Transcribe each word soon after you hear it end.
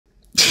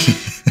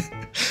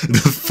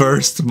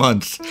first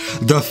month.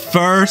 The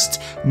first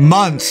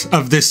month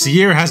of this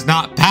year has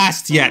not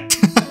passed yet.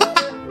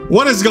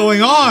 What is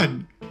going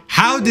on?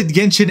 How did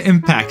Genshin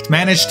Impact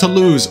manage to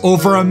lose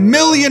over 1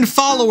 million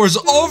followers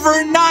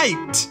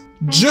overnight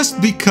just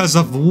because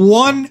of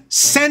one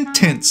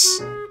sentence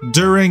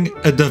during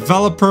a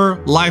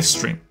developer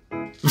livestream?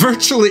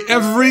 Virtually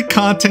every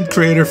content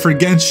creator for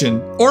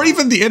Genshin, or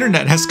even the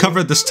internet, has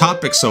covered this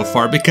topic so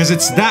far because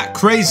it's that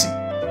crazy.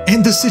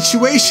 And the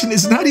situation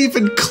is not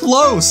even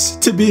close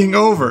to being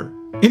over.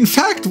 In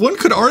fact, one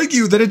could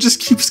argue that it just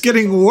keeps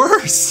getting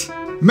worse.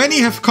 Many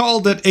have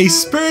called it a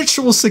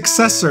spiritual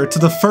successor to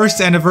the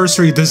first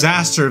anniversary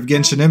disaster of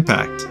Genshin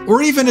Impact,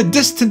 or even a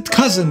distant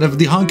cousin of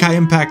the Honkai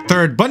Impact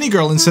 3rd Bunny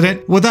Girl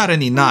incident without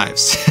any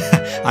knives.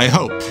 I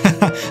hope.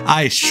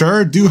 I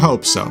sure do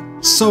hope so.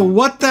 So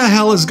what the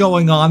hell is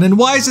going on and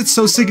why is it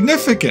so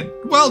significant?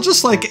 Well,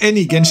 just like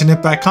any Genshin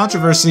Impact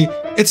controversy,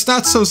 it's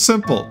not so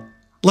simple.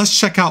 Let's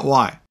check out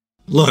why.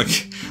 Look,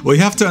 what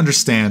you have to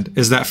understand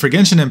is that for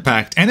Genshin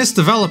Impact and its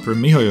developer,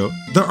 MiHoYo,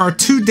 there are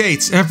 2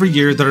 dates every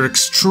year that are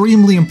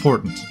extremely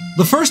important.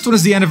 The first one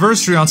is the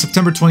anniversary on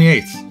September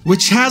 28th,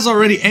 which has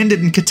already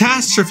ended in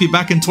catastrophe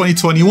back in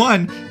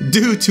 2021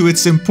 due to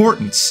its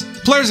importance.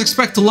 Players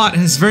expect a lot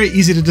and it's very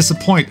easy to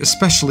disappoint,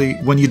 especially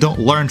when you don't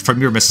learn from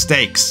your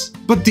mistakes.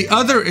 But the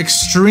other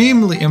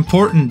extremely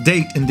important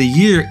date in the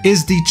year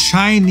is the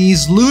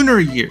Chinese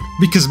Lunar Year,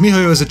 because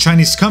MiHoYo is a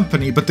Chinese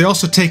company, but they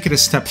also take it a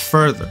step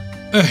further.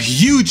 A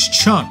huge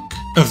chunk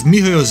of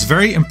MiHoYo's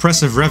very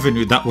impressive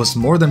revenue that was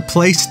more than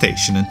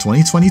PlayStation in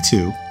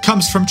 2022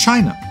 comes from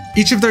China.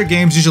 Each of their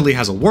games usually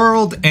has a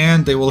world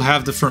and they will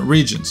have different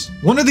regions.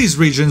 One of these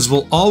regions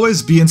will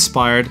always be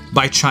inspired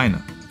by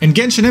China. In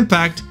Genshin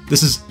Impact,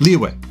 this is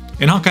Liyue.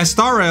 In Honkai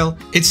Star Rail,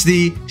 it's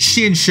the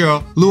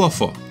Xinshe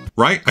Luofo.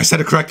 Right? I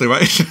said it correctly,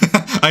 right?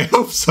 I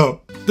hope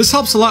so. This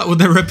helps a lot with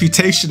their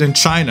reputation in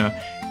China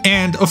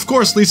and of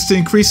course leads to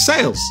increased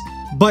sales.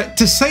 But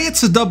to say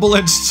it's a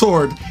double-edged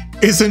sword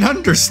is an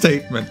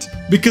understatement,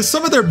 because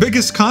some of their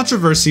biggest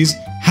controversies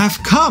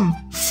have come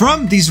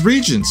from these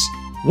regions.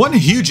 One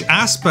huge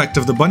aspect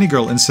of the Bunny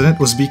Girl incident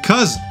was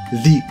because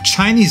the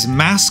Chinese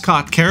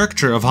mascot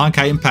character of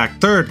Honkai Impact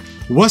 3rd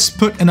was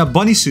put in a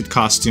bunny suit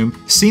costume,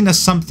 seen as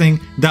something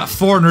that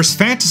foreigners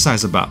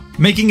fantasize about,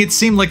 making it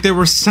seem like they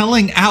were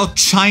selling out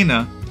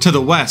China to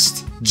the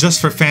West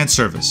just for fan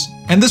service.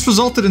 And this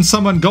resulted in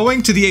someone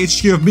going to the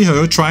HQ of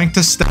MiHoYo trying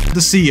to stab the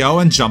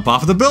CEO and jump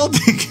off the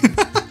building.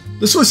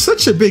 This was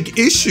such a big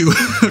issue,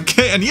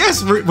 okay? And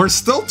yes, we're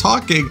still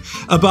talking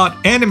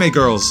about anime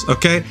girls,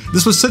 okay?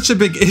 This was such a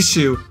big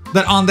issue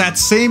that on that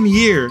same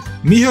year,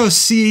 MiHoYo's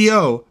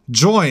CEO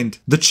joined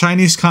the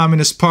Chinese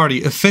Communist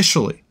Party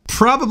officially.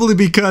 Probably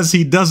because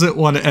he doesn't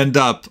want to end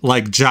up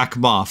like Jack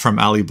Ma from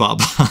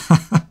Alibaba.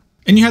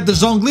 And you had the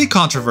Zhongli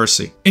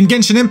controversy. In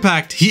Genshin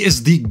Impact, he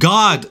is the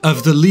god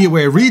of the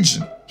Liyue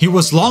region. He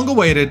was long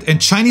awaited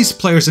and Chinese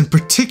players in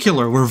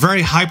particular were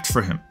very hyped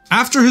for him.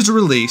 After his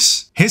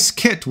release, his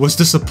kit was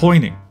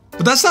disappointing.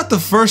 But that's not the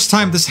first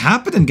time this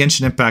happened in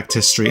Genshin Impact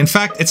history. In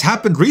fact, it's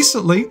happened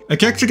recently. A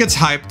character gets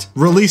hyped,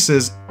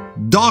 releases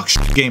dog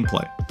shit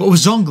gameplay. But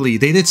with Zhongli,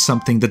 they did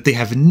something that they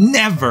have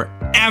never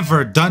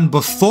ever done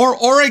before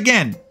or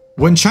again.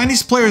 When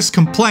Chinese players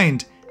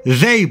complained,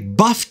 they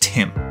buffed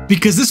him.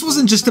 Because this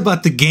wasn't just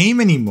about the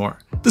game anymore.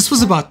 This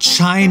was about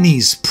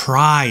Chinese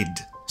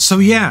pride. So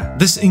yeah,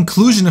 this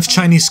inclusion of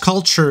Chinese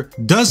culture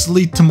does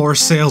lead to more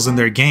sales in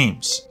their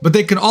games, but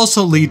they can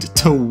also lead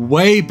to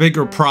way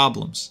bigger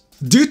problems.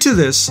 Due to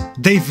this,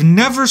 they've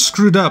never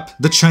screwed up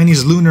the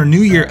Chinese Lunar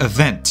New Year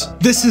event.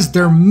 This is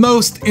their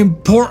most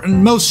important,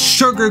 most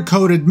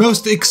sugar-coated,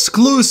 most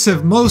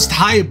exclusive, most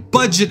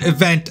high-budget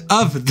event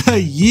of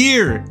the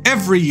year,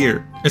 every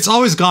year. It's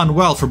always gone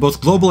well for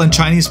both global and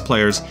Chinese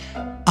players,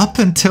 up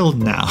until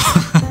now.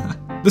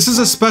 This is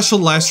a special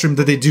livestream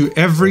that they do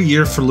every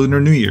year for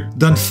Lunar New Year,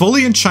 done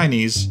fully in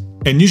Chinese,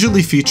 and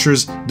usually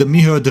features the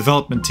MiHoYo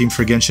development team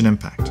for Genshin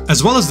Impact,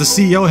 as well as the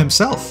CEO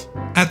himself.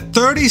 At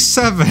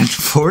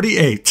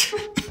 37:48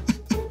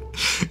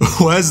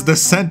 was the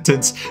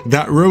sentence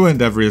that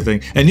ruined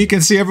everything, and you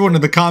can see everyone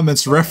in the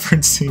comments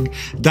referencing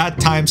that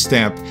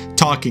timestamp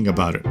talking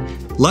about it.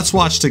 Let's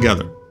watch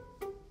together.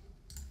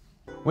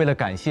 为了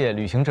感谢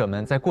旅行者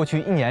们在过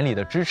去1年里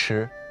的支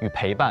持与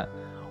陪伴，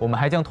我们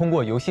还将通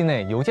过游戏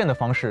内邮件的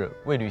方式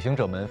为旅行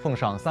者们奉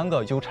上3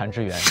个纠缠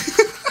之源。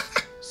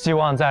希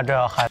望在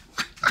这海。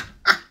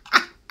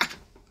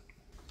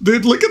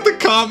Dude, look at the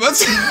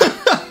comments.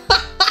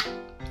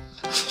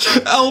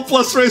 L+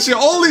 ratio,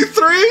 only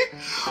 3?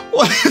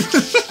 What?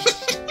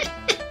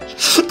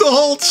 The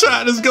whole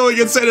chat is going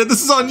insane, and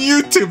this is on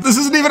YouTube. This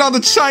isn't even on the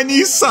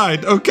Chinese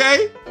side,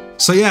 okay?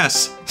 So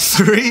yes,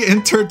 3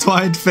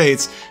 intertwined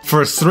fates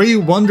for 3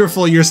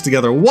 wonderful years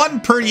together,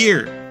 1 per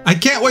year. I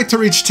can't wait to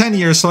reach 10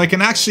 years so I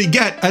can actually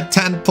get a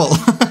 10 pull.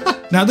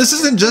 Now, this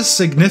isn't just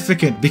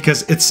significant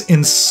because it's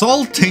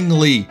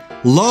insultingly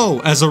low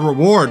as a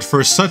reward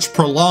for such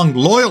prolonged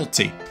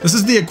loyalty. This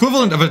is the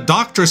equivalent of a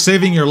doctor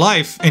saving your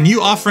life and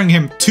you offering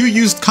him 2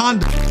 used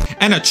condoms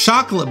and a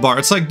chocolate bar.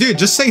 It's like, dude,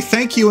 just say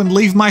thank you and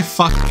leave my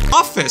fucking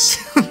office.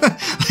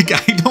 Like,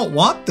 I don't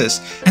want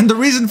this. And the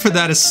reason for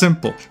that is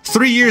simple.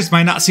 3 years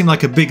might not seem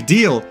like a big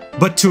deal,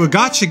 but to a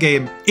gacha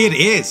game, it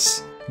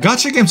is.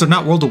 Gacha games are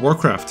not World of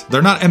Warcraft.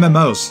 They're not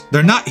MMOs.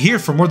 They're not here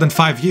for more than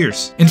 5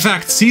 years. In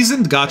fact,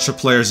 seasoned gacha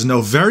players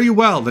know very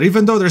well that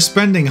even though they're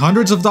spending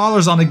hundreds of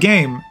dollars on a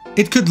game,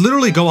 it could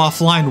literally go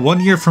offline 1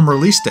 year from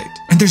release date.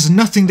 And there's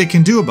nothing they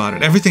can do about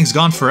it. Everything's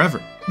gone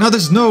forever. Now,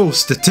 there's no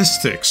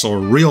statistics or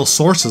real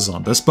sources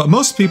on this, but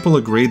most people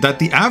agree that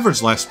the average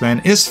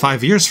lifespan is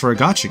 5 years for a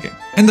gacha game.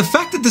 And the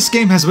fact that this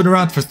game has been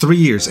around for 3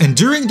 years, and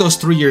during those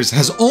 3 years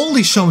has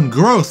only shown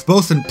growth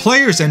both in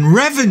players and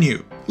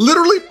revenue,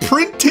 literally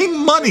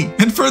printing money,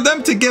 and for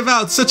them to give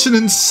out such an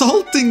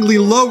insultingly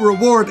low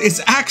reward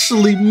is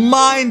actually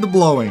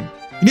mind-blowing.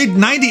 You need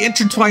 90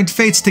 intertwined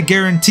fates to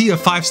guarantee a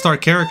 5-star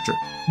character.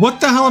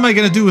 What the hell am I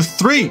gonna do with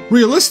 3?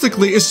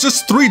 Realistically, it's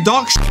just 3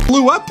 dog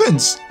blue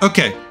weapons.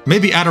 Okay,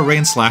 maybe add a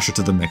rain slasher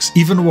to the mix.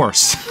 Even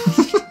worse.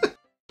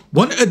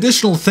 One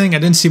additional thing I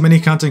didn't see many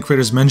content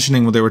creators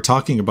mentioning when they were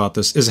talking about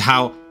this is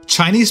how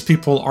Chinese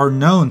people are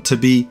known to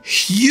be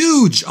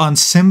huge on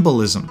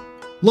symbolism.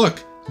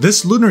 Look,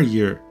 this lunar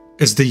year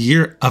is the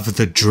year of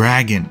the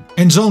dragon.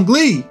 And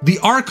Zhongli, the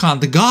Archon,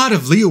 the god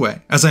of Liyue,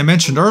 as I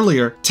mentioned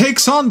earlier,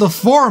 takes on the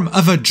form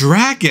of a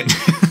dragon.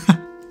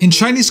 In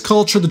Chinese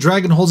culture, the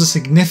dragon holds a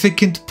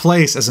significant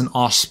place as an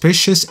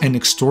auspicious and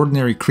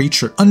extraordinary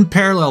creature,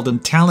 unparalleled in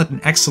talent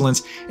and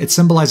excellence. It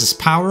symbolizes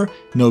power,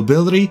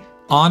 nobility,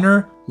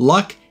 honor,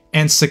 luck,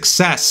 and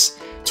success.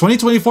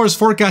 2024 is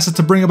forecasted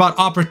to bring about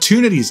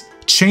opportunities,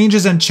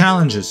 changes, and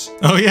challenges.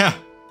 Oh yeah,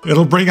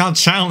 it'll bring out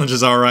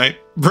challenges, all right.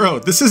 Bro,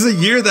 this is a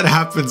year that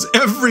happens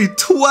every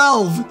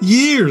 12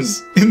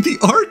 years. And the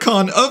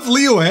Archon of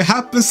Liyue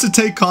happens to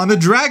take on a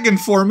dragon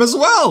form as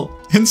well.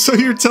 And so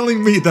you're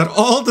telling me that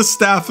all the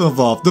staff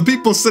involved, the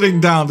people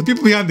sitting down, the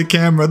people behind the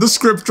camera, the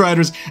script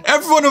writers,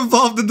 everyone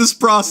involved in this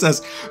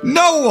process,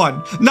 no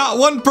one, not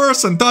one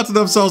person thought to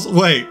themselves,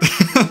 wait,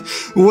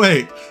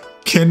 wait,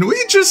 can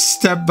we just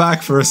step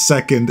back for a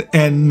second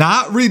and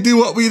not redo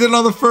what we did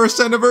on the first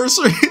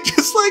anniversary?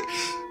 Just like,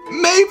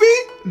 maybe?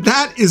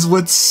 That is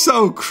what's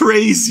so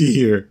crazy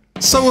here.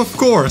 So of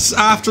course,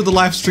 after the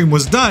live stream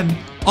was done,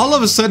 all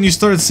of a sudden you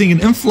started seeing an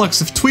influx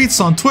of tweets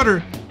on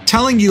Twitter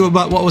telling you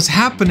about what was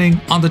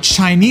happening on the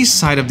Chinese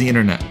side of the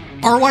internet.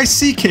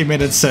 RYC came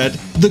in and said,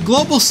 the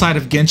global side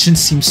of Genshin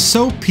seems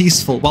so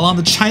peaceful, while on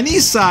the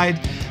Chinese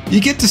side,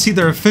 you get to see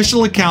their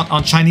official account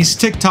on Chinese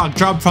TikTok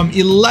drop from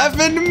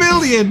 11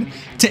 million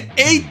to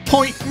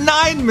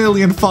 8.9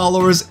 million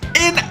followers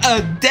in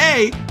a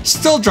day,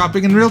 still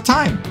dropping in real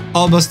time.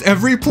 Almost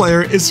every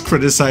player is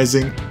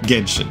criticizing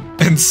Genshin.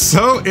 And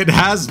so it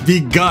has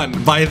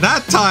begun. By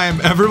that time,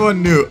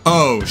 everyone knew,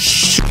 oh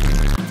shit.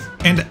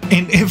 And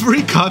in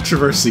every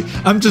controversy,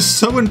 I'm just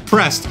so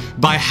impressed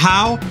by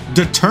how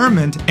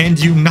determined and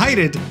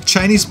united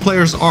Chinese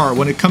players are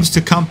when it comes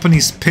to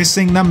companies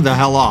pissing them the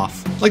hell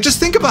off. Like, just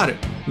think about it.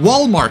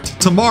 Walmart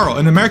tomorrow,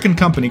 an American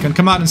company, can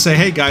come out and say,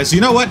 hey guys, you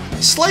know what?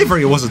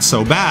 Slavery wasn't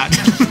so bad.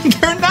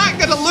 They're not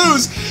gonna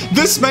lose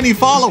this many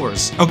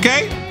followers,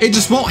 okay? It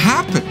just won't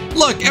happen.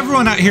 Look,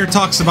 everyone out here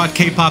talks about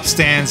K-pop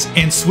stans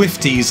and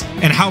Swifties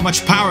and how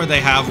much power they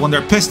have when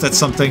they're pissed at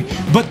something,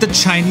 but the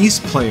Chinese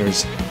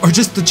players, or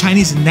just the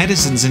Chinese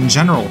netizens in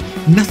general,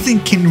 nothing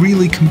can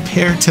really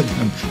compare to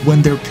them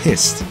when they're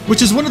pissed.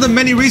 Which is one of the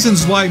many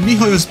reasons why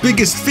MiHoYo's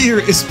biggest fear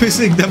is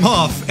pissing them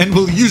off and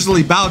will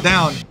usually bow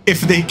down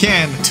if they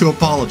can to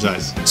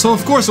apologize. So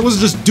of course it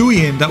wasn't just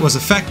Douyin that was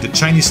affected,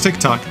 Chinese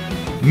TikTok,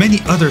 many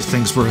other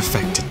things were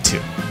affected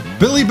too.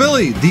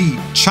 Bilibili, the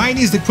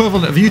Chinese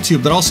equivalent of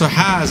YouTube that also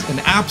has an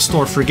app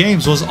store for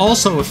games, was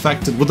also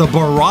affected with a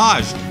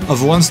barrage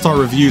of 1-star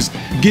reviews,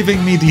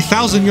 giving me the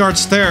 1,000-yard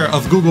stare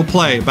of Google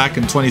Play back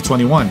in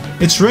 2021.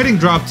 Its rating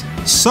dropped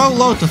so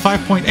low to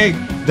 5.8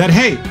 that,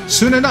 hey,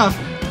 soon enough,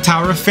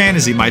 Tower of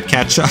Fantasy might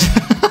catch up.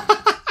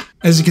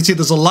 As you can see,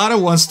 there's a lot of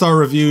 1-star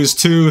reviews,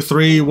 2,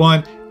 3,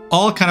 1,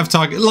 all kind of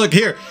talking. Look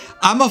here,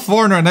 I'm a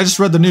foreigner and I just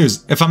read the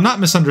news. If I'm not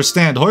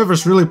misunderstand,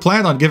 Hoyoverse really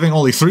planned on giving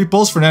only 3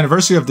 pulls for an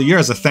anniversary of the year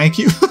as a thank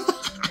you.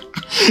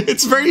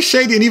 It's very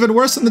shady and even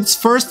worse than its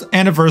first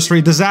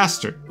anniversary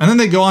disaster. And then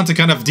they go on to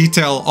kind of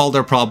detail all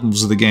their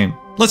problems with the game.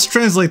 Let's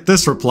translate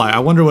this reply. I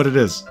wonder what it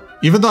is.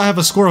 Even though I have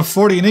a score of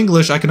 40 in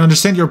English, I can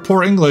understand your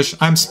poor English.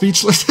 I'm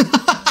speechless.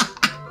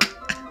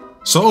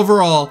 So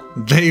overall,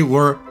 they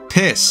were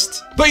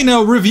pissed. But you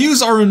know,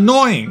 reviews are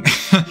annoying.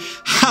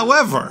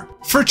 However,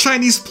 for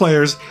Chinese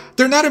players,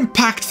 they're not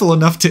impactful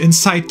enough to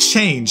incite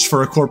change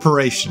for a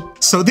corporation.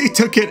 So they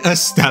took it a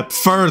step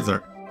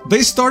further.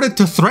 They started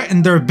to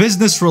threaten their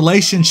business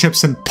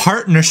relationships and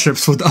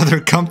partnerships with other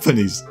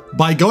companies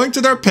by going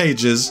to their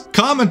pages,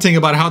 commenting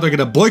about how they're going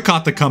to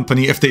boycott the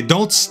company if they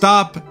don't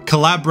stop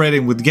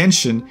collaborating with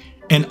Genshin,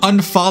 and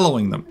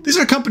unfollowing them. These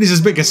are companies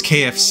as big as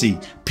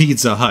KFC,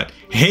 Pizza Hut,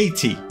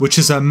 Haiti, which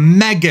is a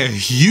mega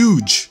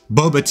huge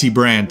boba tea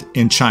brand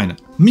in China.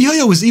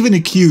 MiHoYo was even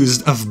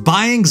accused of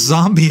buying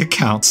zombie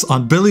accounts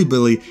on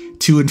Bilibili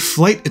to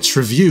inflate its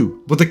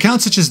review, with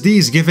accounts such as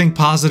these giving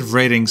positive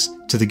ratings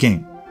to the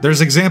game.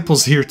 There's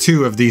examples here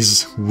too of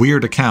these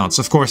weird accounts.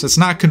 Of course, it's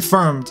not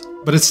confirmed,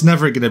 but it's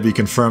never going to be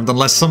confirmed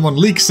unless someone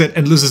leaks it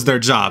and loses their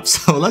job,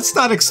 so let's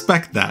not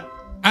expect that.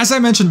 As I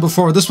mentioned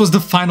before, this was the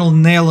final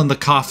nail in the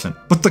coffin.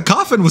 But the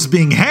coffin was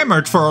being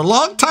hammered for a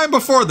long time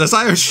before this,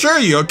 I assure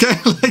you, okay?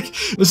 Like,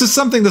 this is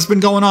something that's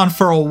been going on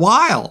for a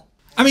while.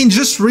 I mean,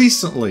 just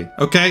recently,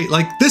 okay?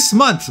 Like this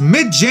month,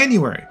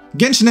 mid-January,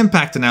 Genshin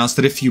Impact announced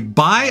that if you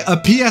buy a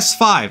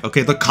PS5,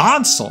 okay, the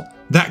console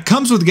that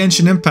comes with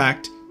Genshin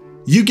Impact,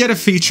 you get a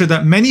feature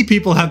that many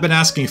people have been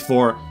asking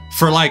for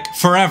like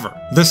forever.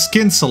 The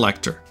skin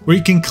selector, where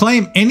you can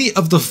claim any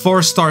of the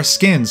 4-star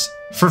skins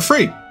for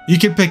free. You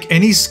can pick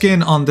any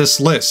skin on this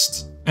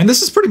list. And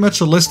this is pretty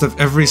much a list of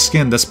every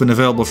skin that's been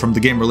available from the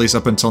game release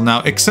up until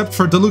now, except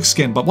for Deluxe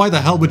skin, but why the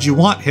hell would you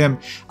want him?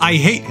 I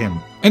hate him.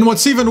 And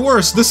what's even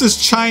worse, this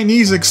is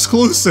Chinese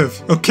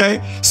exclusive,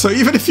 okay? So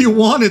even if you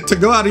wanted to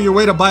go out of your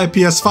way to buy a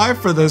PS5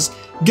 for this,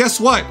 guess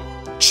what?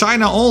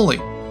 China only.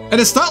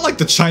 And it's not like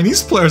the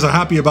Chinese players are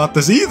happy about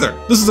this either.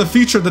 This is a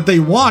feature that they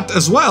want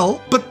as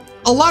well, but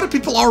a lot of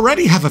people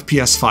already have a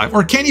PS5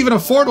 or can't even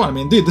afford one. I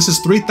mean, dude, this is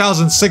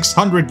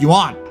 3,600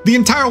 yuan. The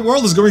entire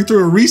world is going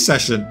through a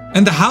recession,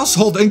 and the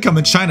household income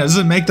in China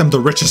doesn't make them the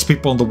richest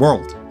people in the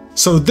world.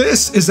 So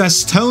this is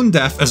as tone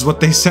deaf as what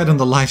they said in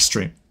the live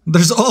stream.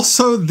 There's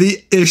also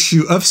the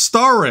issue of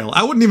Star Rail.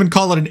 I wouldn't even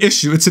call it an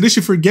issue. It's an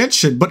issue for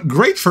Genshin, but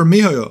great for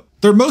MiHoYo.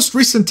 Their most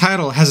recent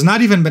title has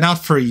not even been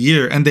out for a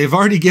year, and they've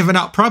already given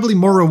out probably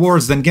more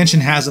rewards than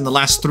Genshin has in the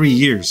last 3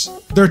 years.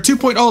 Their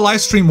 2.0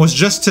 live stream was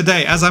just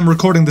today as I'm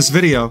recording this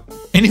video,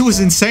 and it was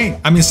insane.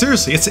 I mean,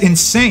 seriously, it's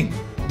insane.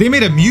 They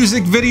made a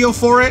music video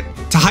for it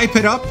to hype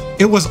it up.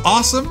 It was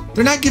awesome.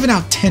 They're not giving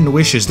out 10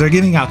 wishes, they're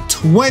giving out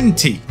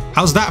 20.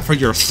 How's that for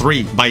your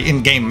 3 by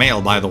in-game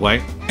mail, by the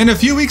way? And a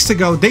few weeks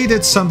ago, they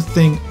did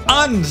something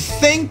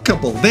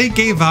unthinkable. They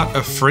gave out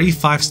a free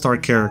 5-star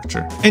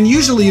character. And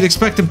usually you'd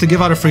expect them to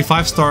give out a free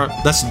 5-star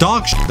that's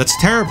dog shit, that's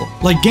terrible.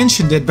 Like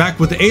Genshin did back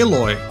with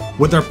Aloy,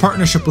 with their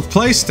partnership with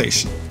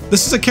PlayStation.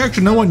 This is a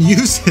character no one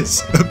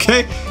uses,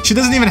 okay? She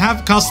doesn't even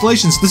have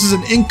constellations. This is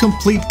an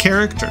incomplete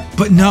character.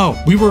 But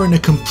no, we were in a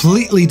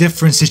completely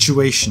different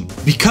situation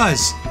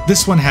because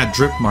this one had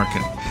drip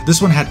marketing.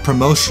 This one had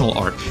promotional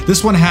art.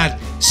 This one had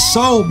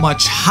so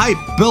much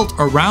hype built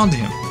around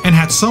him and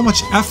had so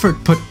much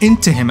effort put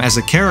into him as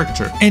a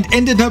character and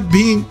ended up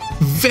being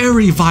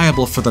very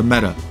viable for the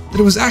meta that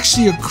it was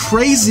actually a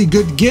crazy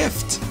good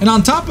gift. And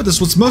on top of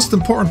this, what's most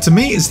important to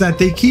me is that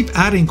they keep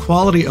adding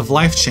quality of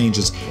life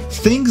changes,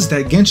 things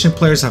that Genshin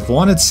players have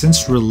wanted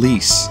since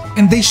release,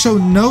 and they show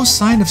no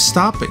sign of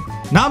stopping.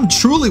 Now I'm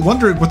truly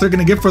wondering what they're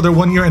gonna give for their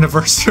 1-year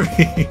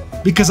anniversary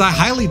because I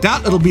highly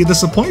doubt it'll be a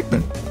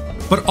disappointment.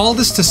 But all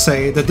this to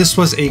say that this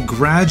was a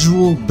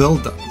gradual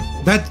buildup.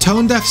 That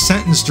tone-deaf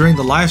sentence during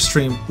the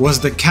livestream was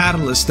the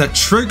catalyst that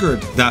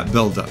triggered that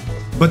buildup.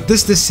 But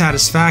this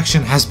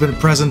dissatisfaction has been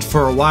present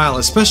for a while,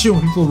 especially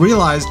when people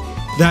realized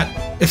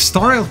that if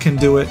Star Rail can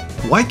do it,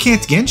 why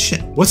can't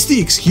Genshin? What's the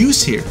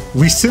excuse here?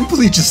 We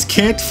simply just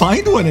can't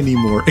find one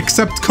anymore,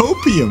 except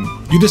Copium.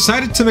 You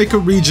decided to make a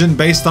region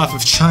based off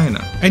of China,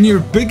 and your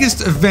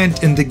biggest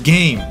event in the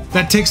game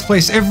that takes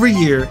place every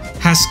year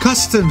has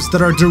customs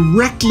that are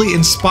directly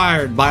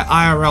inspired by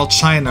IRL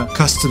China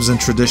customs and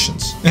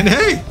traditions. And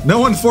hey, no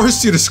one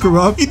forced you to screw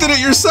up, you did it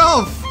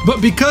yourself!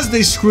 But because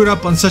they screwed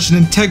up on such an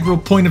integral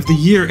point of the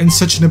year in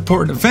such an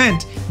important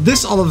event,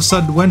 this all of a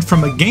sudden went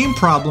from a game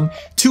problem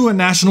to a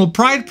national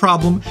pride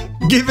problem,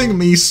 giving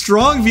me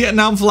strong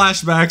Vietnam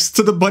flashbacks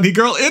to the Bunny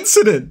Girl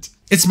incident.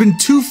 It's been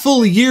 2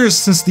 full years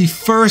since the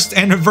first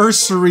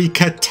anniversary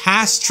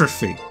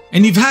catastrophe.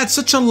 And you've had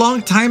such a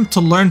long time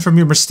to learn from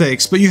your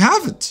mistakes, but you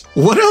haven't.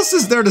 What else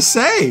is there to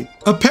say?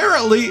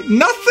 Apparently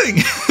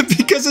nothing,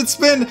 because it's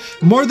been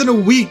more than a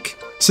week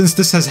since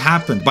this has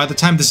happened by the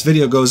time this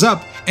video goes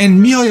up, and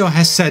MiHoYo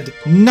has said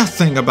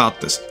nothing about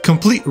this.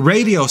 Complete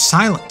radio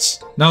silence.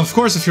 Now, of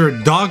course, if you're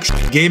a dog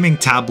gaming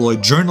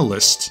tabloid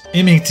journalist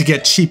aiming to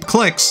get cheap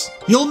clicks,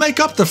 you'll make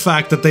up the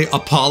fact that they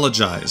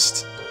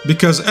apologized.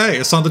 Because, hey,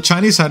 it's on the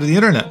Chinese side of the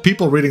internet.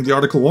 People reading the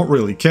article won't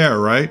really care,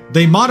 right?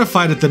 They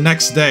modified it the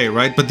next day,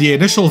 right? But the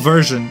initial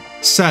version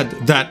said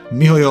that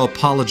MiHoYo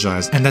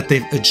apologized and that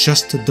they've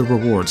adjusted the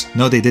rewards.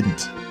 No, they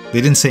didn't.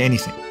 They didn't say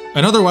anything.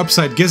 Another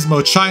website,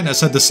 Gizmo China,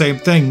 said the same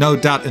thing, no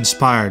doubt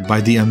inspired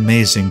by the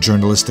amazing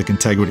journalistic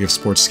integrity of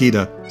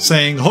Sportskeeda,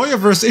 saying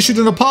Hoyoverse issued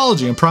an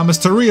apology and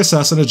promised to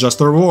reassess and adjust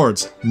the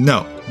rewards.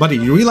 No. Buddy,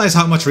 you realize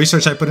how much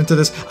research I put into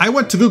this? I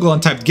went to Google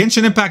and typed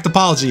Genshin Impact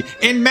apology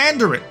in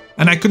Mandarin,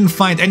 and I couldn't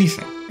find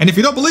anything. And if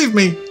you don't believe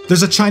me,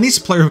 there's a Chinese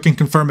player who can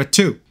confirm it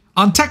too.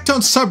 On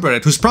Tectone's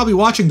subreddit, who's probably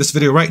watching this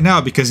video right now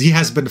because he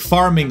has been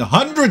farming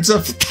hundreds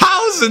of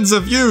thousands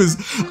of views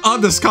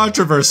on this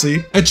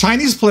controversy, a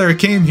Chinese player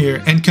came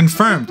here and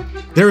confirmed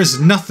there is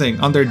nothing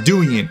on their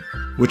Douyin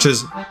which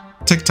is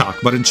TikTok,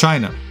 but in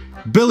China,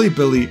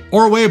 Bilibili,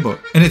 or Weibo.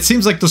 And it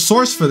seems like the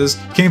source for this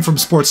came from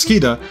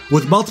Sportskeeda,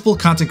 with multiple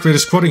content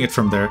creators quoting it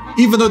from there,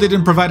 even though they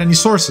didn't provide any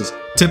sources.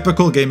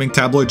 Typical gaming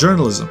tabloid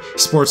journalism.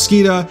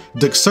 Sportskeeda,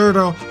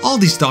 Dixerto, all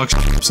these dog shit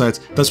websites,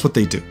 that's what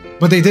they do.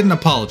 But they didn't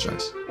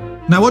apologize.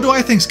 Now, what do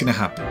I think's gonna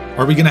happen?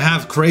 Are we gonna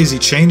have crazy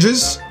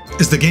changes?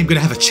 Is the game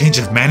gonna have a change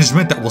of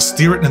management that will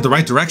steer it in the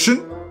right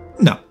direction?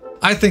 No.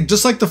 I think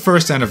just like the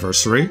first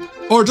anniversary,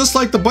 or just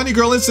like the Bunny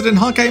Girl incident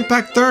in Honkai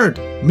Impact 3rd,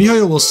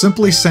 MiHoYo will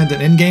simply send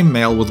an in-game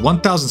mail with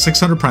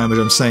 1,600 Prime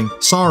gems saying,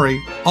 sorry.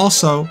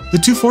 Also, the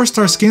 2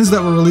 4-star skins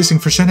that we're releasing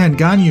for Shenhe and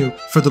Ganyu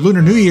for the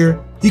Lunar New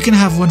Year, you can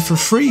have one for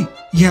free.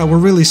 Yeah, we're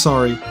really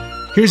sorry.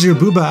 Here's your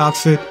Booba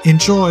outfit,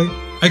 enjoy.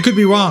 I could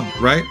be wrong,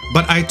 right?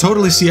 But I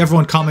totally see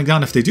everyone calming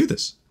down if they do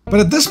this. But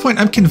at this point,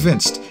 I'm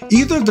convinced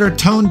either they're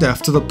tone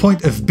deaf to the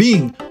point of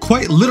being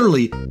quite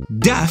literally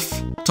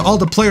deaf to all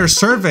the player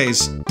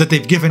surveys that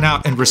they've given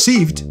out and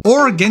received,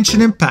 or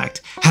Genshin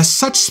Impact has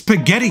such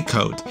spaghetti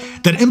code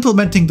that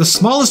implementing the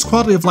smallest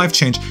quality of life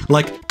change,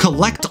 like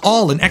collect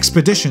all in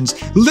expeditions,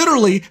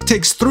 literally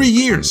takes 3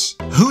 years.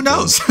 Who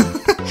knows?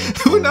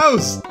 Who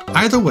knows?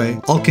 Either way,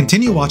 I'll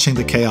continue watching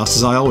the chaos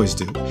as I always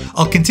do.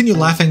 I'll continue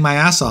laughing my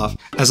ass off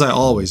as I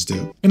always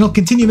do. And I'll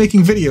continue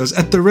making videos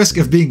at the risk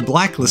of being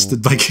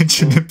blacklisted by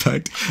Genshin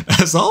Impact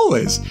as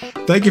always.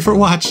 Thank you for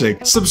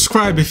watching.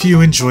 Subscribe if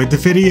you enjoyed the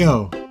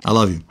video. I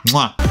love you.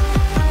 Mwah.